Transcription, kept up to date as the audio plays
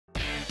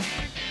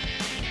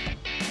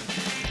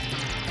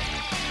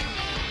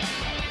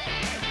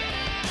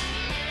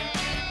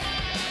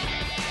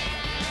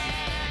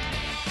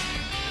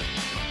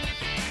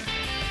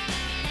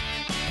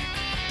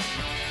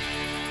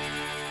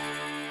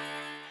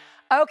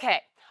Okay,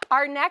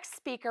 our next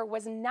speaker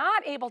was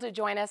not able to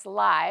join us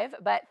live,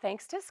 but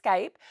thanks to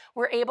Skype,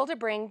 we're able to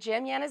bring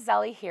Jim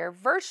Yanuzzelli here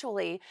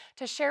virtually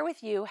to share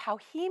with you how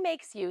he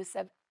makes use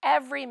of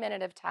every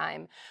minute of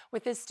time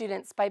with his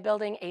students by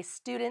building a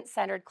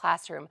student-centered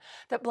classroom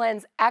that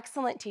blends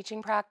excellent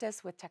teaching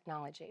practice with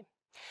technology.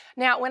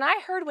 Now, when I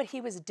heard what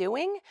he was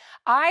doing,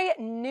 I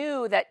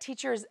knew that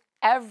teachers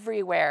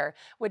everywhere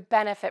would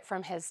benefit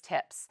from his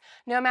tips.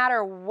 No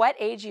matter what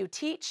age you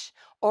teach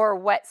or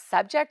what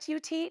subject you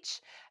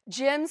teach,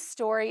 Jim's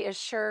story is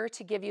sure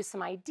to give you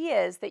some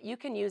ideas that you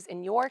can use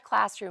in your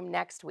classroom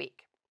next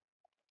week.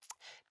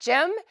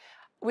 Jim,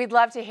 we'd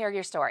love to hear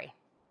your story.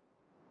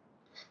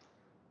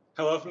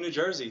 Hello from New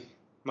Jersey.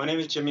 My name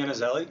is Jim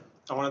Yanuzzelli.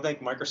 I want to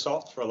thank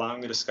Microsoft for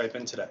allowing me to Skype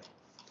in today.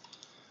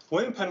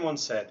 William Penn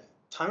once said,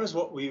 "Time is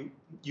what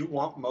you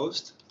want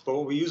most, but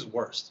what we use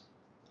worst."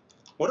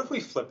 What if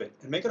we flip it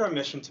and make it our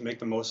mission to make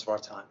the most of our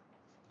time?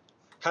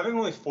 Having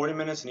only 40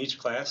 minutes in each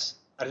class,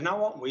 I did not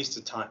want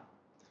wasted time.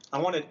 I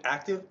wanted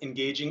active,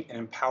 engaging, and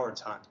empowered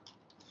time.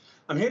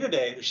 I'm here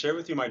today to share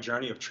with you my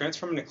journey of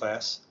transforming the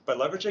class by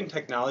leveraging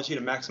technology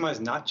to maximize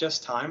not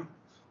just time,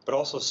 but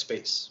also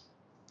space.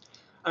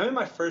 I'm in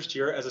my first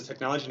year as a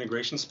technology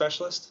integration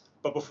specialist,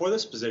 but before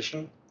this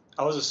position,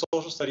 I was a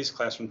social studies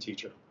classroom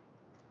teacher.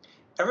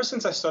 Ever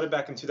since I started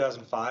back in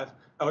 2005,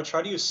 I would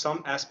try to use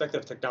some aspect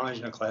of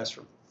technology in a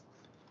classroom.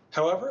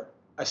 However,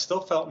 I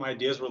still felt my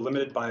ideas were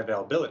limited by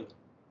availability.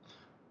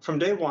 From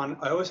day one,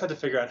 I always had to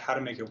figure out how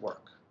to make it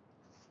work.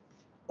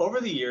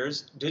 Over the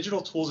years,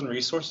 digital tools and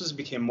resources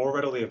became more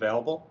readily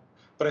available,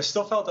 but I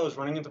still felt I was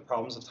running into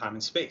problems of time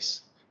and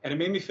space, and it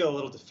made me feel a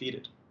little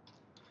defeated.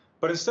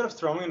 But instead of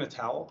throwing in a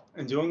towel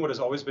and doing what has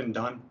always been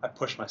done, I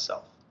pushed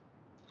myself.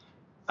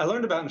 I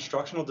learned about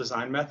instructional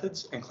design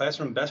methods and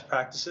classroom best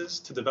practices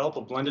to develop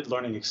a blended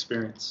learning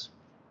experience.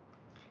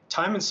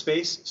 Time and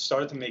space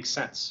started to make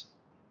sense.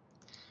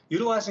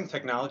 Utilizing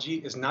technology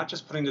is not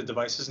just putting the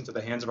devices into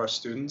the hands of our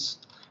students,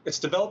 it's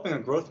developing a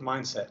growth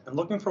mindset and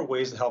looking for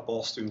ways to help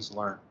all students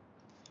learn.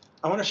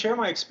 I want to share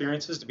my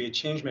experiences to be a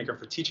change maker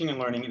for teaching and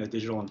learning in a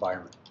digital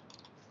environment.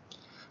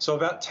 So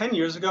about 10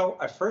 years ago,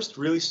 I first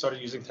really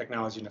started using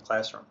technology in the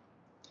classroom.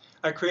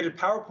 I created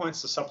PowerPoints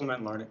to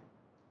supplement learning.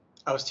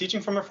 I was teaching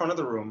from in front of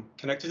the room,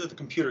 connected to the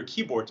computer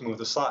keyboard to move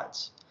the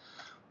slides.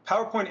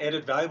 PowerPoint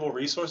added valuable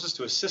resources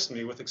to assist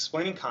me with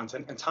explaining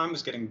content, and time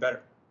was getting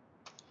better.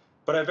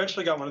 But I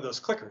eventually got one of those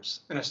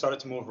clickers, and I started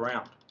to move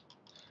around.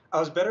 It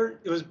was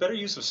better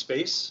use of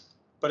space,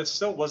 but it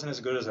still wasn't as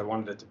good as I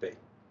wanted it to be.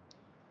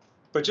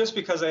 But just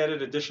because I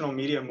added additional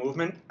media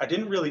movement, I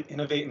didn't really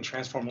innovate and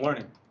transform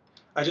learning.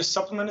 I just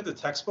supplemented the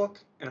textbook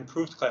and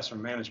improved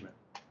classroom management.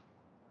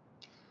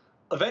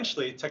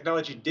 Eventually,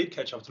 technology did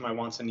catch up to my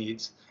wants and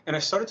needs, and I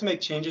started to make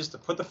changes to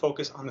put the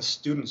focus on the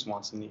students'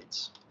 wants and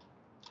needs.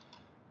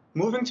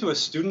 Moving to a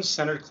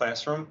student-centered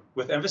classroom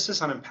with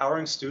emphasis on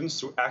empowering students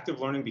through active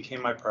learning became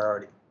my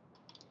priority.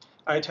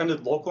 I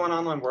attended local and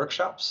online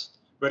workshops,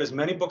 read as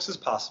many books as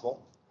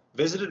possible,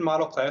 visited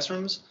model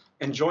classrooms,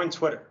 and joined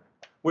Twitter,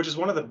 which is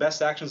one of the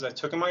best actions I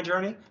took in my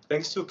journey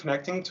thanks to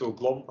connecting to a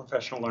global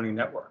professional learning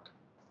network.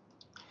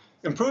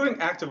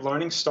 Improving active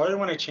learning started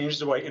when I changed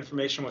the way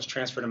information was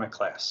transferred in my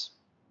class.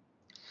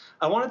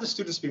 I wanted the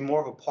students to be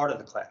more of a part of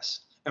the class,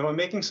 and when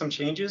making some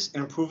changes, it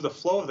improved the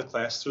flow of the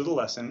class through the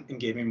lesson and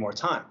gave me more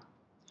time.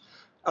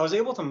 I was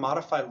able to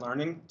modify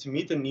learning to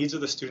meet the needs of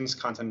the students'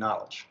 content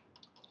knowledge.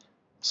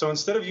 So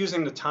instead of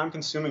using the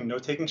time-consuming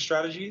note-taking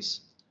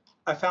strategies,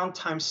 I found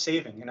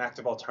time-saving and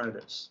active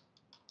alternatives.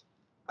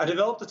 I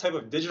developed a type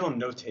of digital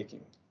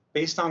note-taking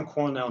based on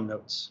Cornell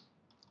notes.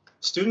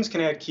 Students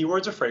can add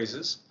keywords or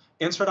phrases,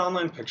 insert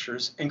online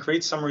pictures, and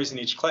create summaries in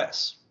each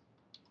class.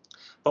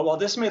 But while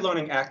this made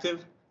learning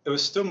active, it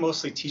was still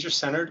mostly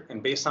teacher-centered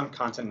and based on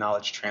content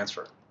knowledge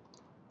transfer.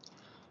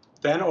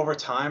 Then, over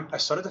time, I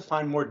started to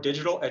find more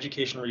digital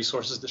education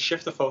resources to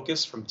shift the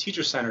focus from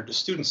teacher-centered to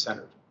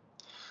student-centered,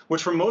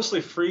 which were mostly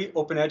free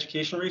open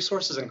education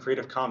resources and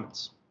Creative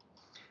Commons.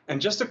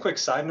 And just a quick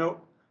side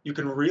note, you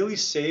can really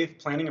save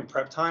planning and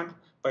prep time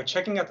by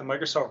checking out the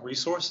Microsoft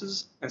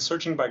resources and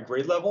searching by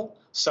grade level,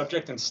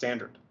 subject, and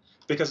standard,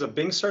 because a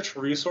Bing search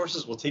for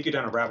resources will take you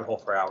down a rabbit hole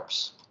for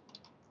hours.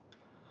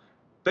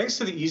 Thanks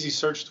to the easy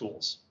search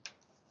tools,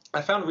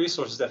 I found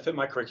resources that fit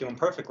my curriculum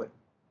perfectly.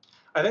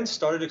 I then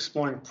started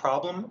exploring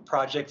problem,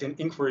 project, and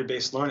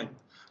inquiry-based learning,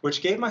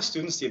 which gave my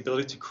students the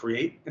ability to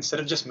create instead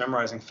of just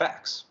memorizing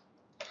facts.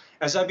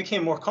 As I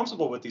became more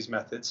comfortable with these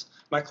methods,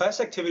 my class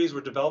activities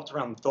were developed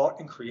around thought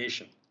and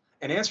creation,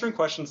 and answering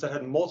questions that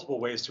had multiple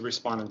ways to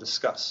respond and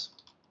discuss.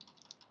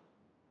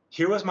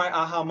 Here was my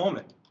aha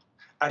moment.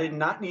 I did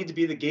not need to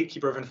be the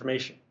gatekeeper of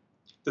information.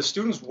 The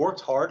students worked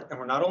hard and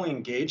were not only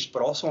engaged,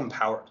 but also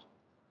empowered.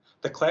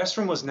 The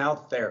classroom was now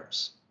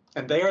theirs,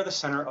 and they are the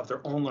center of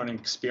their own learning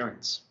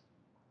experience.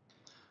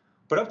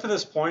 But up to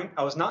this point,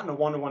 I was not in a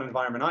one-to-one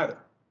environment either.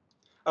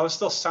 I was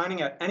still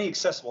signing out any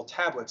accessible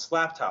tablets,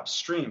 laptops,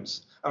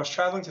 streams. I was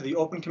traveling to the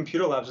open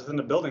computer labs within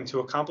the building to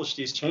accomplish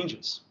these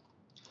changes.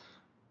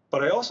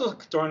 But I also,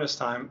 during this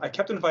time, I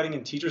kept inviting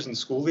in teachers and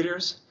school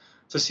leaders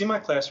to see my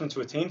classroom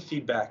to attain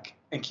feedback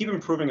and keep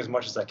improving as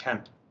much as I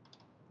can.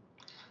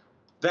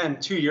 Then,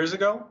 2 years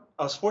ago,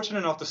 I was fortunate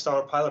enough to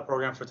start a pilot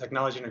program for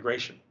technology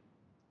integration.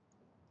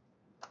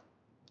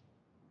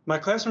 My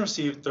classroom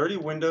received 30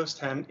 Windows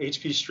 10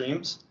 HP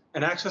streams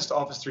and access to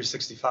Office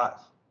 365.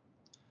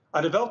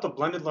 I developed a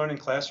blended learning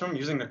classroom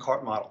using the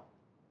CART model.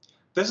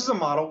 This is a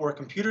model where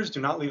computers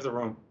do not leave the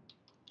room.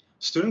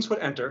 Students would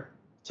enter,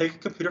 take a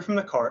computer from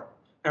the cart,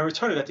 and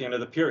return it at the end of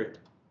the period.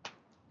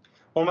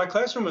 While my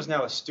classroom was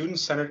now a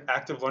student-centered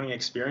active learning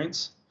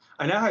experience,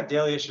 I now had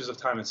daily issues of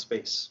time and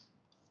space.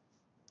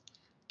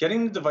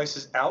 Getting the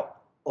devices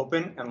out,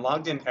 open, and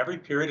logged in every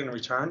period and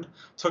returned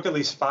took at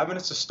least 5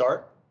 minutes to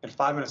start and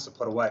 5 minutes to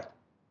put away.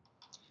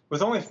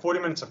 With only 40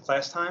 minutes of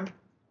class time,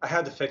 I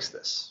had to fix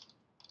this.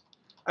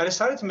 I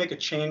decided to make a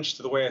change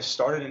to the way I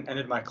started and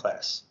ended my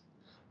class.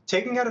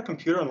 Taking out a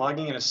computer and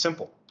logging in is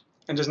simple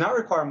and does not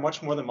require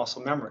much more than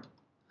muscle memory.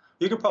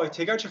 You could probably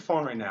take out your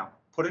phone right now,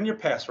 put in your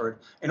password,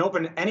 and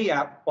open any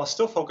app while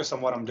still focused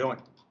on what I'm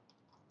doing.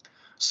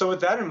 So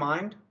with that in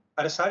mind,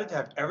 I decided to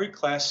have every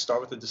class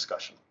start with a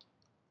discussion.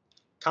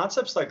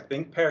 Concepts like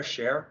think, pair,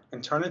 share,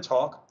 and turn and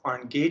talk are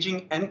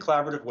engaging and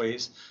collaborative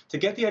ways to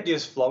get the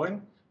ideas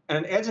flowing,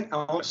 and it adds an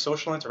element of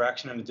social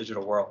interaction in a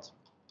digital world.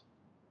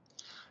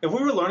 If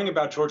we were learning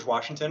about George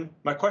Washington,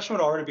 my question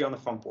would already be on the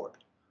front board.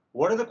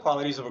 What are the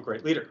qualities of a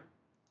great leader?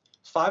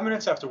 5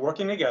 minutes after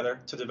working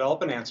together to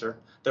develop an answer,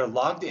 they're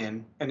logged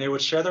in and they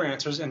would share their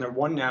answers in their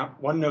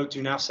OneNote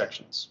Do Now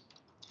sections.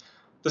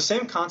 The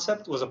same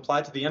concept was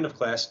applied to the end of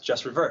class,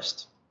 just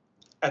reversed.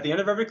 At the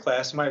end of every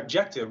class, my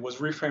objective was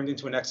reframed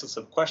into an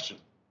exit question.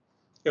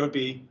 It would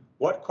be,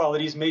 what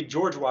qualities made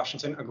George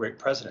Washington a great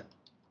president?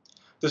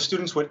 The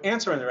students would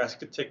answer in their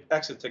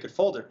exit ticket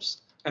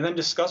folders and then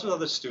discuss with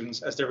other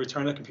students as they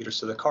return the computers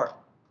to the cart.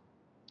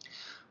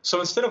 So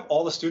instead of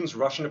all the students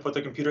rushing to put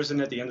their computers in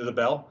at the end of the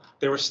bell,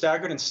 they were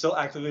staggered and still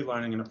actively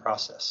learning in the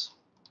process.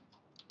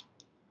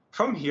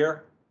 From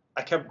here,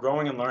 I kept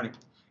growing and learning,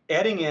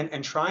 adding in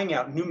and trying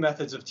out new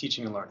methods of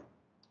teaching and learning.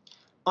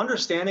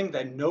 Understanding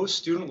that no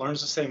student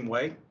learns the same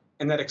way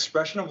and that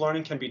expression of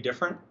learning can be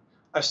different,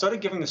 I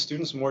started giving the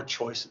students more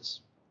choices.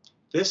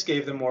 This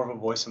gave them more of a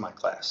voice in my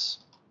class.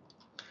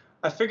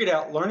 I figured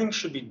out learning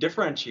should be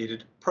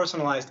differentiated,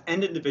 personalized,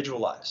 and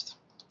individualized.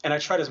 And I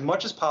tried as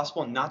much as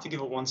possible not to give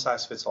a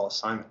one-size-fits-all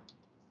assignment.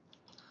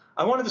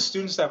 I wanted the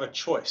students to have a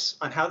choice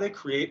on how they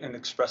create and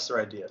express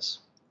their ideas.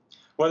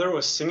 Whether it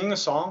was singing a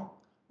song,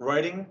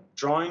 writing,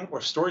 drawing,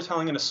 or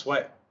storytelling in a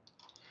sway.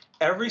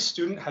 Every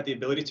student had the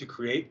ability to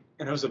create,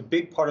 and it was a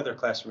big part of their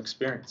classroom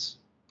experience.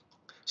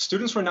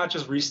 Students were not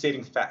just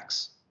restating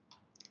facts.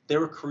 They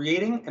were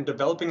creating and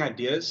developing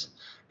ideas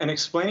and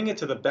explaining it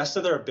to the best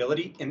of their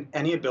ability in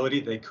any ability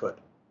they could.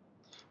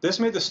 This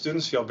made the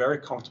students feel very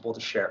comfortable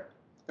to share.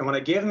 And when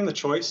I gave them the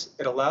choice,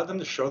 it allowed them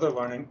to show their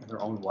learning in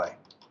their own way.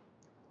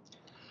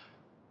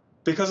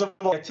 Because of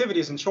all the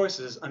activities and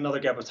choices, another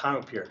gap of time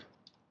appeared.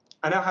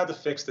 I now had to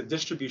fix the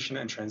distribution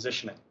and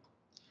transitioning.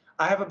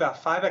 I have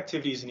about 5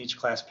 activities in each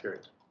class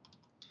period.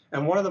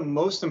 And one of the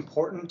most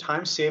important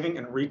time-saving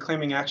and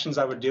reclaiming actions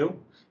I would do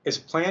is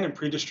plan and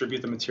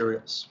pre-distribute the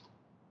materials.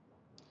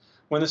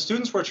 When the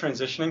students were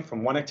transitioning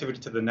from one activity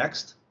to the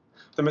next,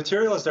 the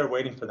material is there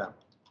waiting for them.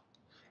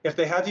 If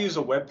they had to use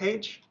a web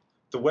page,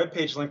 the web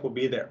page link will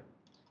be there.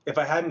 If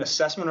I had an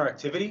assessment or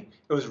activity,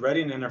 it was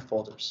ready and in their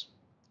folders.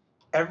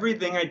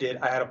 Everything I did,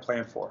 I had a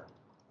plan for.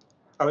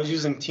 I was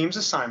using Teams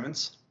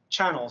assignments,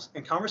 channels,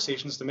 and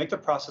conversations to make the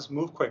process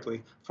move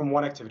quickly from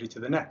one activity to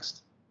the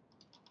next.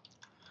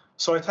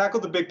 So I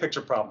tackled the big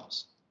picture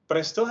problems, but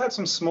I still had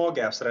some small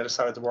gaps that I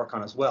decided to work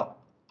on as well.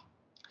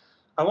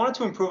 I wanted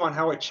to improve on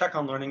how I check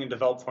on learning and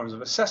develop forms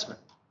of assessment.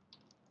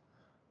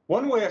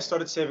 One way I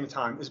started saving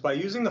time is by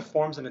using the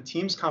forms in a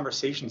Teams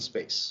conversation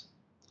space.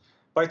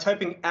 By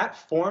typing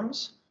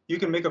 @forms, you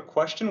can make a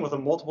question with a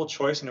multiple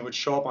choice and it would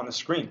show up on the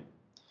screen.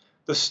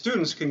 The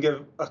students can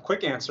give a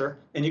quick answer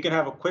and you can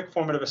have a quick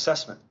formative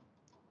assessment.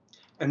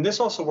 And this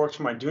also works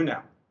for my Do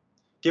Now,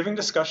 giving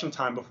discussion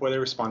time before they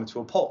responded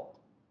to a poll.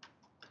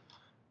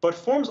 But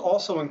forms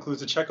also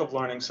includes a check of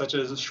learning such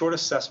as a short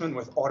assessment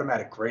with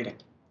automatic grading,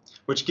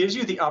 which gives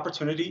you the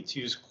opportunity to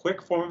use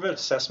quick formative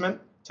assessment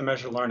to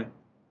measure learning.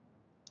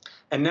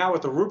 And now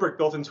with the rubric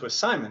built into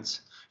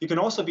assignments, you can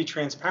also be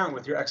transparent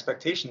with your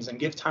expectations and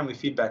give timely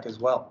feedback as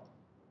well.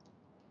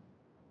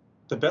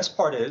 The best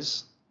part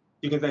is,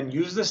 you can then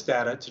use this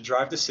data to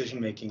drive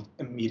decision-making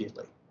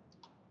immediately.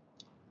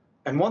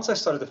 And once I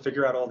started to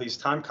figure out all these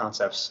time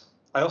concepts,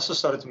 I also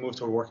started to move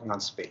toward working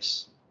on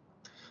space.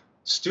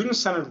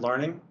 Student-centered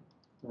learning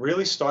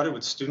really started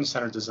with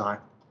student-centered design.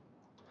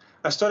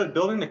 I started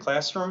building the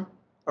classroom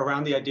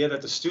around the idea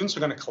that the students are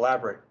going to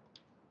collaborate,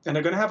 and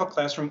they're going to have a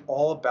classroom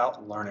all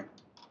about learning.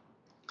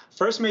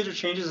 First major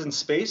changes in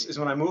space is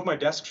when I moved my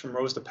desks from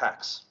rows to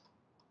packs.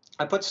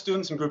 I put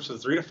students in groups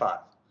of 3 to 5,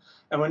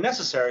 and when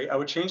necessary, I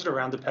would change it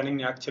around depending on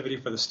the activity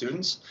for the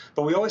students,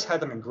 but we always had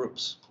them in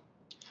groups.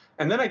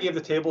 And then I gave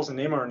the tables a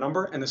name or a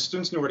number, and the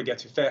students knew where to get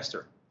to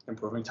faster,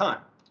 improving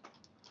time.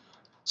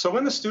 So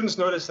when the students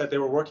noticed that they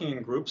were working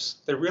in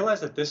groups, they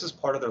realized that this is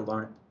part of their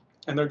learning,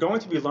 and they're going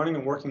to be learning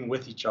and working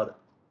with each other.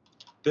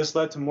 This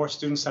led to more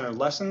student-centered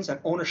lessons and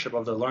ownership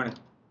of their learning.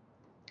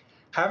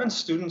 Having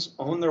students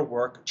own their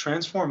work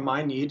transformed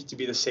my need to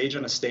be the sage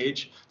on a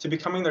stage to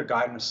becoming their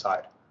guide on a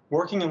side,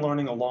 working and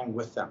learning along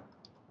with them.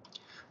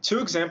 Two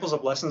examples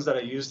of lessons that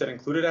I used that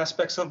included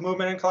aspects of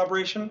movement and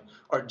collaboration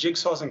are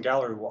jigsaws and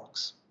gallery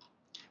walks.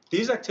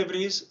 These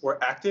activities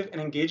were active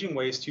and engaging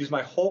ways to use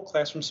my whole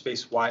classroom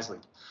space wisely,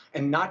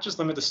 and not just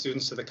limit the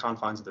students to the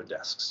confines of their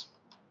desks.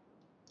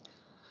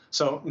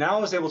 So now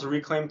I was able to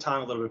reclaim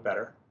time a little bit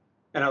better,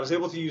 and I was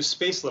able to use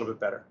space a little bit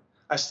better.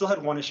 I still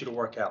had one issue to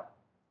work out.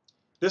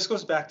 This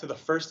goes back to the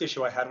first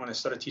issue I had when I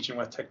started teaching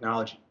with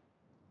technology.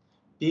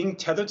 Being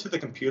tethered to the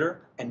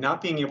computer and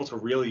not being able to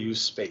really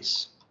use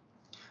space.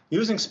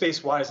 Using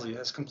space wisely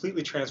has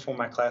completely transformed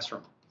my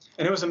classroom,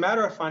 and it was a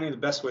matter of finding the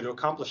best way to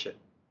accomplish it.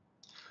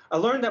 I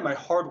learned that my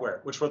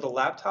hardware, which were the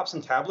laptops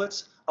and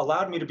tablets,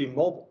 allowed me to be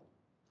mobile,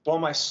 while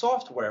my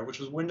software, which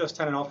was Windows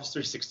 10 and Office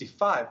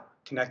 365,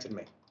 connected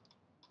me.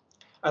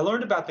 I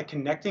learned about the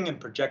connecting and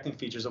projecting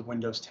features of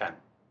Windows 10.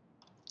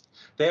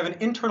 They have an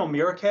internal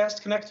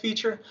Mirrorcast Connect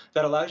feature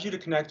that allows you to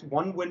connect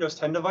one Windows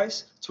 10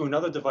 device to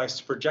another device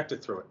to project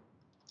it through it.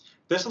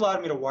 This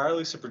allowed me to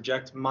wirelessly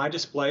project my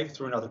display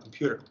through another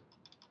computer.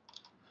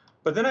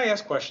 But then I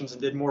asked questions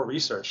and did more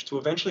research to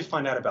eventually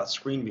find out about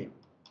ScreenBeam.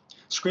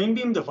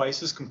 ScreenBeam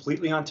devices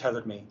completely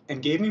untethered me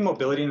and gave me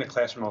mobility in the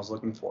classroom I was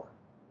looking for.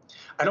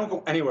 I don't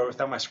go anywhere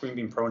without my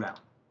ScreenBeam Pro now.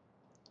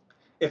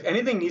 If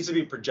anything needs to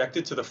be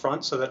projected to the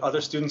front so that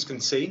other students can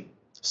see,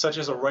 such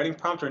as a writing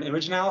prompt or an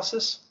image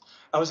analysis,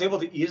 I was able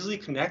to easily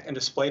connect and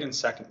display it in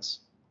seconds.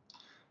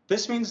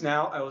 This means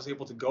now I was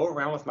able to go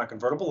around with my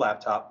convertible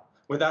laptop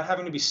without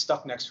having to be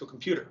stuck next to a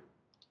computer.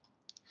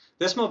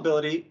 This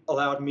mobility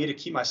allowed me to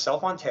keep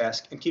myself on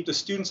task and keep the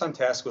students on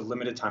task with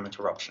limited time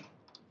interruption.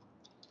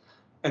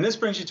 And this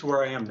brings you to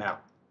where I am now.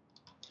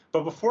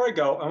 But before I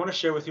go, I want to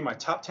share with you my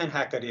top 10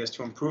 hack ideas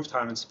to improve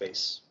time and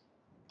space.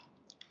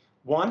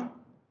 1.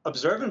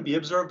 Observe and be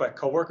observed by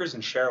coworkers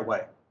and share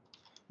away.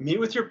 Meet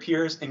with your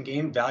peers and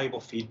gain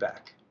valuable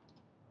feedback.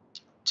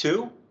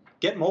 2.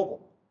 Get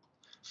mobile.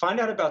 Find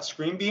out about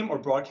ScreenBeam or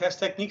broadcast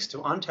techniques to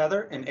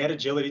untether and add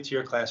agility to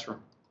your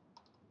classroom.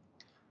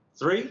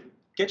 3.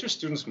 Get your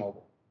students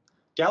mobile.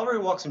 Gallery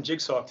walks and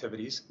jigsaw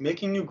activities,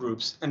 making new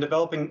groups, and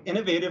developing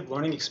innovative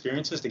learning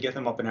experiences to get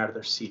them up and out of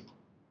their seat.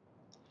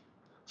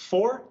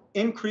 4.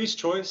 Increase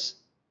choice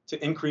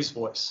to increase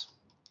voice.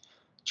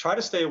 Try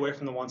to stay away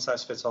from the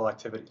one-size-fits-all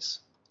activities.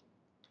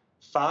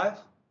 5.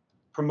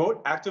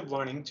 Promote active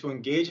learning to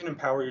engage and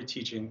empower your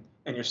teaching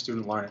and your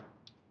student learning.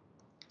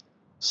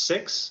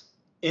 6.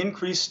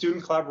 Increase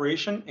student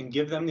collaboration and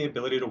give them the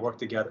ability to work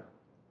together.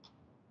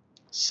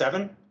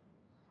 7.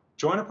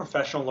 Join a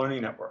professional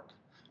learning network.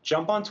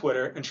 Jump on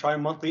Twitter and try a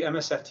monthly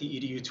MSFT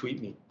EDU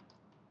tweet meet.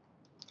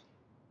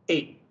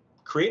 8.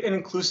 Create an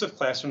inclusive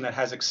classroom that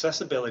has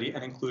accessibility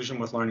and inclusion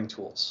with learning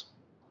tools.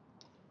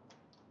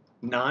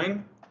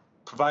 9.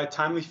 Provide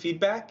timely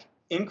feedback,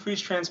 increase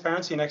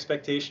transparency and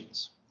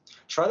expectations.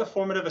 Try the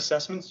formative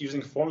assessments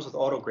using forms with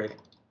auto-grading.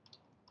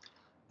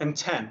 And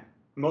 10,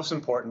 most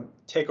important,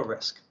 take a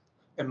risk.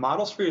 It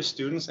models for your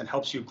students and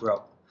helps you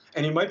grow.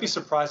 And you might be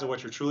surprised at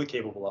what you're truly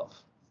capable of.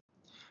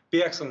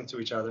 Be excellent to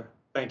each other.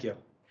 Thank you.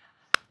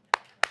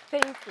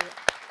 Thank you.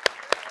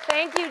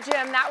 Thank you,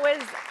 Jim. That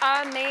was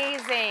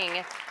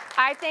amazing.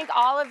 I think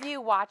all of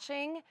you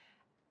watching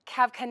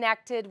have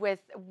connected with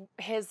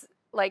his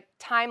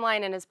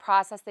timeline and his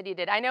process that he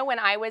did. I know when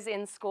I was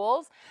in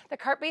schools, the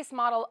cart-based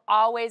model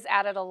always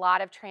added a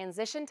lot of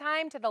transition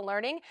time to the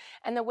learning,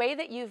 and the way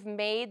that you've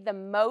made the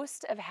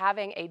most of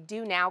having a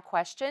do now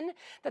question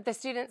that the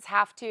students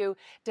have to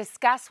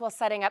discuss while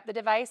setting up the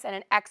device and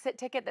an exit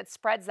ticket that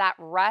spreads that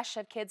rush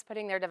of kids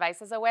putting their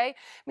devices away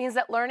means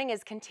that learning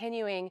is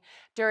continuing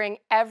during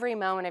every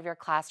moment of your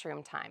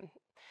classroom time.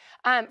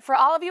 For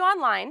all of you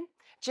online,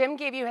 Jim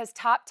gave you his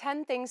top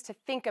 10 things to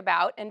think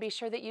about and be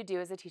sure that you do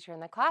as a teacher in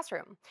the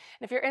classroom. And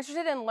if you're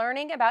interested in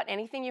learning about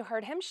anything you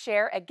heard him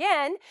share,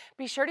 again,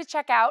 be sure to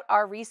check out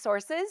our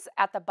resources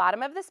at the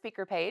bottom of the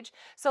speaker page.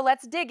 So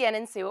let's dig in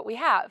and see what we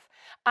have.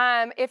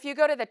 If you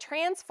go to the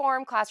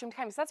Transform Classroom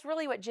Times, that's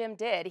really what Jim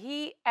did.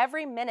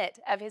 Every minute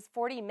of his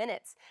 40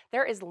 minutes,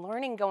 there is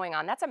learning going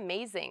on. That's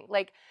amazing.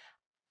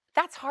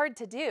 That's hard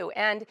to do.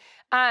 And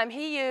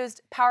he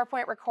used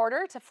PowerPoint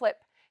Recorder to flip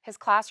his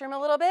classroom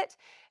a little bit.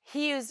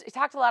 He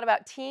talked a lot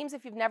about Teams.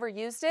 If you've never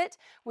used it,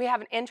 we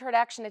have an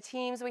introduction to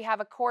Teams. We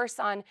have a course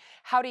on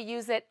how to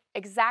use it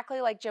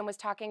exactly like Jim was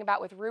talking about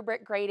with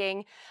rubric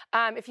grading.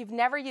 If you've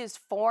never used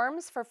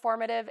forms for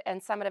formative and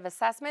summative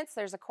assessments,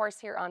 there's a course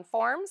here on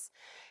forms.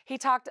 He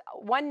talked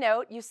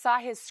OneNote. You saw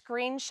his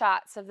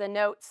screenshots of the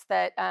notes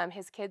that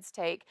his kids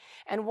take.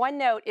 And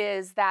OneNote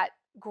is that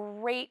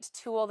great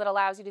tool that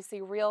allows you to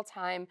see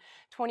real-time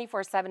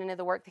 24/7 into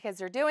the work the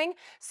kids are doing.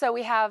 So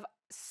we have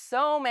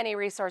so many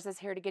resources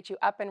here to get you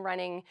up and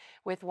running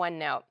with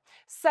OneNote.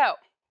 So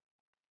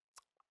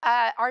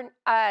our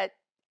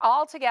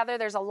All together,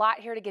 there's a lot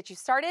here to get you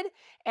started,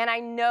 and I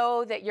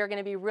know that you're going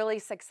to be really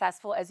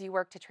successful as you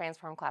work to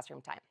transform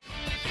classroom time.